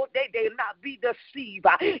 They'll not be deceived,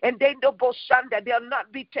 and they'll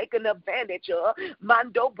not be taken advantage of.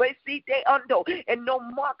 And no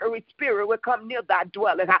mockery spirit will come near thy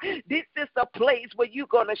dwelling. This is a place where you're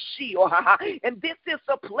going to shield, and this is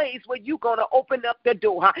a place where you're going to open up the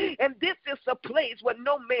door, and this is a place where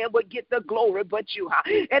no man will get the glory but you,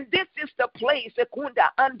 and this is the place that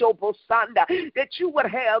you would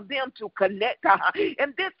have them to connect,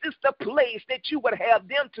 and this is the place that you would have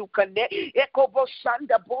them to connect.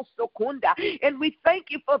 And we thank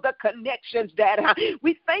you for the connections, Dad.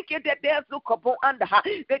 We thank you that there's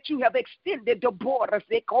that you have extended the borders,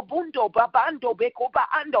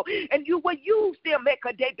 and you will use them.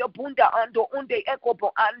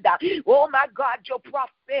 Oh my God, your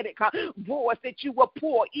prophetic voice that you will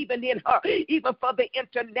pour even in her, even for the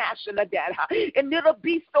international, Dad. And it'll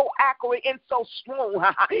be so accurate and so strong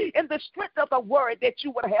in the strength of the word that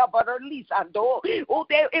you would have her release. Oh,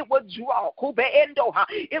 there it will draw.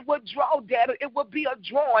 It will draw, Dad. It will be a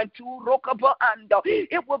drawing to Rokaba Ando.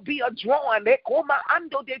 It will be a drawing that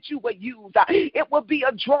you will use. It will be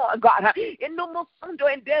a drawing, God. In no more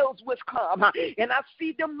Sunday and those which come. And I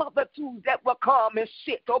see the multitudes that will come and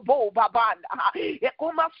sit. Oh,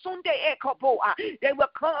 They will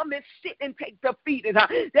come and sit and take the feeding.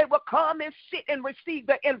 They will come and sit and receive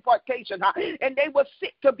the impartation. And they will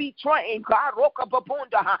sit to be trained,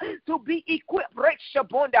 to be equipped.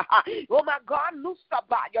 Oh my God,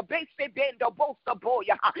 Lusabaya, Base Bendo,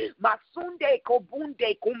 Bosaboya, Masunde,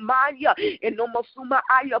 Kobunde, Kumaya, and Nomosuma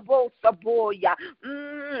Ayabo Saboya.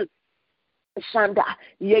 Shanda,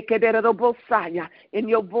 Yekedebosaya, and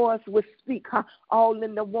your voice will speak, all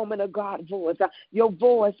in the woman of God voice. Your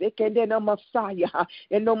voice, Ekendena Messiah,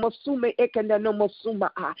 and no Masume Ekendena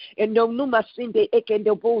Mosuma, and no Numasinde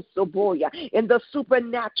Ekendeboso Boya, and the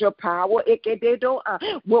supernatural power, Ekededo,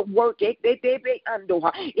 will work, Ekedebe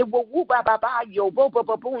Ando, it will Wubaba, Yo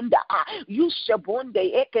Bobabunda, you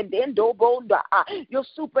Shabunde, Ekendendo Bonda, your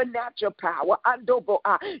supernatural power, Andobo,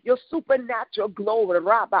 your supernatural glory,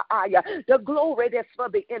 Rabba Aya, the glory that's for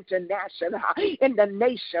the international, in the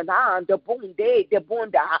nation, the bunde, the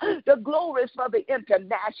bunda, the glory is for the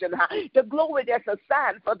international, the glory that's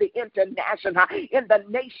assigned for the international, in the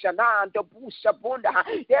nation, the busha bunda.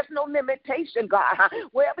 There's no limitation, God.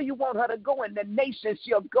 Wherever you want her to go in the nation,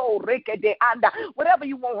 she'll go. Whatever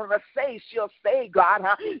you want her to say, she'll say, God.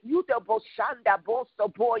 You the boshanda boso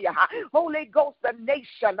boya. Holy Ghost, the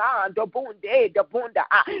nation, the bunde, the bunda.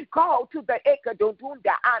 Call to the eka do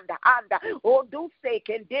bunda anda. O dulce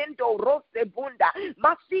kendendo rose bunda.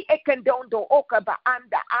 Masi ekendondo okaba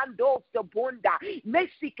ando the bunda.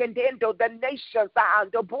 Messi kendendo the nations are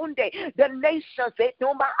the bunde. The nations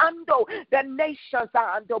etoma ando. The nations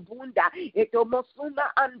are the bunda. Etomo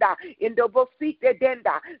suma anda. Indo bosite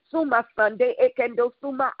denda. Suma Sunday ekendo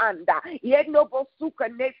suma anda. Yendo bosuka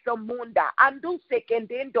neso munda. Anduse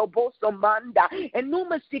kendendo boso manda. And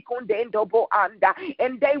numa sikondendo bo anda.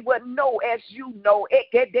 And they will know as you know.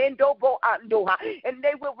 Ekedendo bo ando. And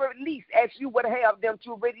they will release as you would have them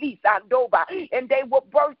to release. Andoba. And they will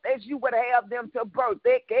birth as you would have them to birth.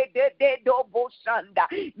 Ekedendo bo shanda.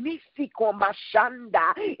 Misiko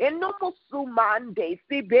mashanda. Enomo sumande.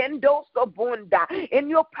 Sibendo sobunda. In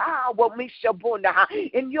your power, mishabunda.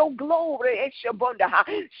 In your glory, eshabunda.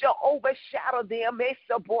 Shall overshadow them.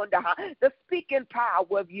 Eshabunda. The speaking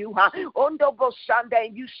power of you. Ondobo shanda.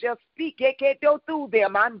 And you shall speak ekedo through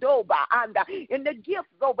them. Andoba. Anda. And the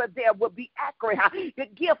gifts over there will be accurate. The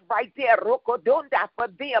gift right there. Rokodonda for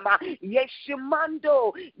them.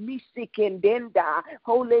 Yeshimando. Misikendenda.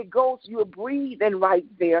 Holy Ghost, you're breathing right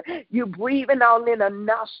there. You're breathing all in a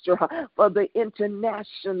nostril for the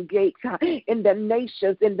international gates in the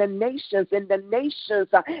nations, in the nations, in the nations,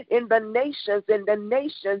 in the nations, in the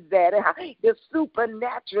nations that the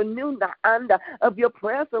supernatural nuna under of your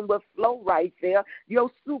presence will flow right there. Your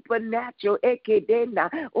supernatural ekedena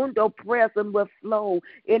undo presence will flow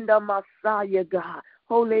in the Messiah, God.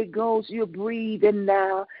 Holy Ghost, you're breathing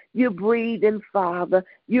now. You're breathing, Father.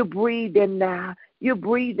 You're breathing now. You're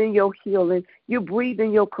breathing your healing. You're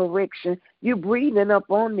breathing your correction. You're breathing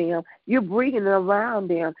upon them. You're breathing around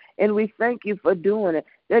them. And we thank you for doing it.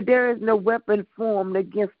 That there is no weapon formed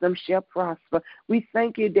against them shall prosper. We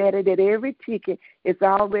thank you, Daddy, that every ticket is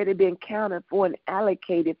already been counted for and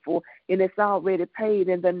allocated for, and it's already paid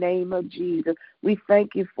in the name of Jesus. We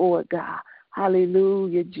thank you for it, God.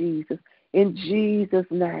 Hallelujah, Jesus. In Jesus'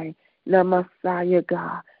 name, the Messiah,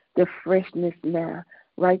 God, the freshness now,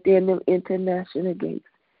 right there in the international gates,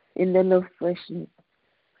 in the freshness.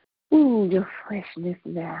 Ooh, your freshness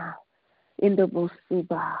now, in the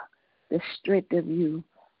Bosuba, the strength of you,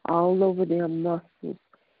 all over their muscles,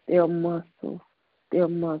 their muscles, their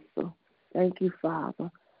muscle. Thank you, Father,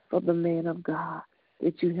 for the man of God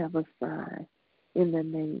that you have assigned in the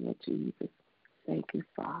name of Jesus. Thank you,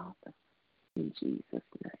 Father, in Jesus'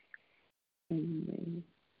 name. Amen.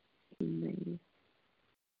 Amen.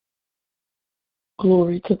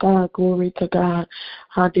 Glory to God, glory to God.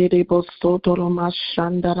 Hadere soto roma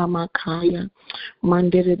shandara makaya.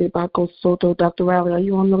 Mandere de bako soto. Dr. Riley, are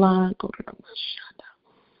you on the line? Go to the mashanda.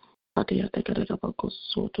 Hadere de bako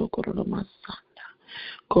soto go to the masanda.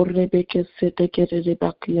 Go to the beke sete get de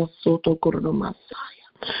bakia soto go to the masaya.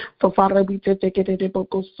 So, Father, we just take it in the book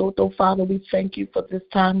of Soto. Father, we thank you for this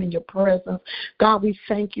time in your presence. God, we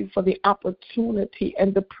thank you for the opportunity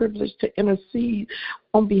and the privilege to intercede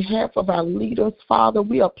on behalf of our leaders. Father,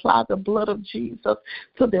 we apply the blood of Jesus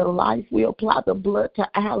to their life. We apply the blood to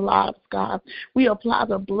our lives, God. We apply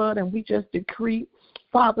the blood and we just decree,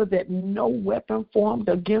 Father, that no weapon formed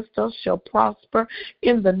against us shall prosper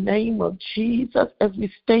in the name of Jesus as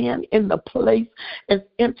we stand in the place as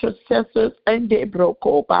intercessors.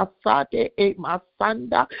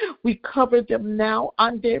 We cover them now.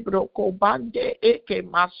 And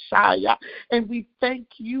we thank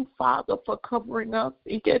you, Father, for covering us.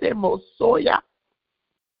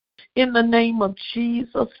 in the name of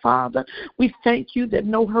Jesus, Father. We thank you that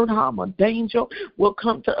no hurt, harm, or danger will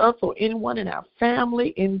come to us or anyone in our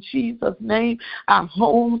family. In Jesus' name, our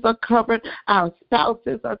homes are covered, our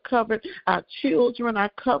spouses are covered, our children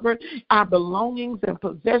are covered, our belongings and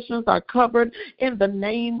possessions are covered in the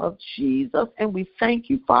name of Jesus. And we thank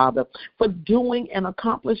you, Father, for doing and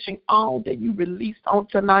accomplishing all that you released on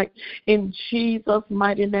tonight. In Jesus'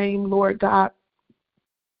 mighty name, Lord God,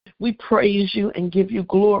 we praise you and give you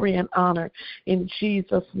glory and honor in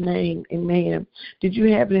Jesus' name. Amen. Did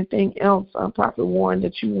you have anything else, Prophet Warren,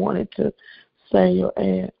 that you wanted to say or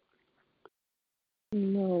add?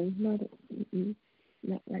 No, not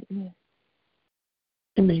right now.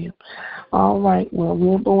 Amen. All right. Well,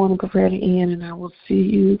 we'll go on and prepare to end, and I will see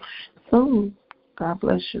you soon. God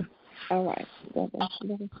bless you. All right. Bye-bye.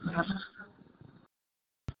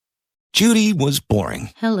 Judy was boring.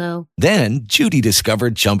 Hello. Then Judy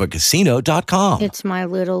discovered ChumbaCasino.com. It's my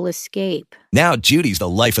little escape. Now Judy's the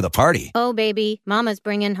life of the party. Oh, baby, mama's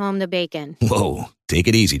bringing home the bacon. Whoa, take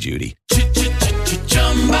it easy, Judy.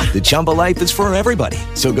 The Chumba life is for everybody.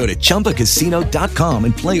 So go to ChumbaCasino.com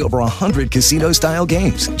and play over 100 casino-style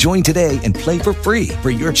games. Join today and play for free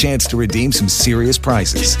for your chance to redeem some serious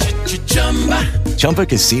prizes.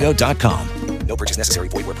 ChumbaCasino.com. No purchase necessary.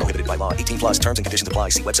 Void where prohibited by law. 18+ terms and conditions apply.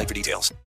 See website for details.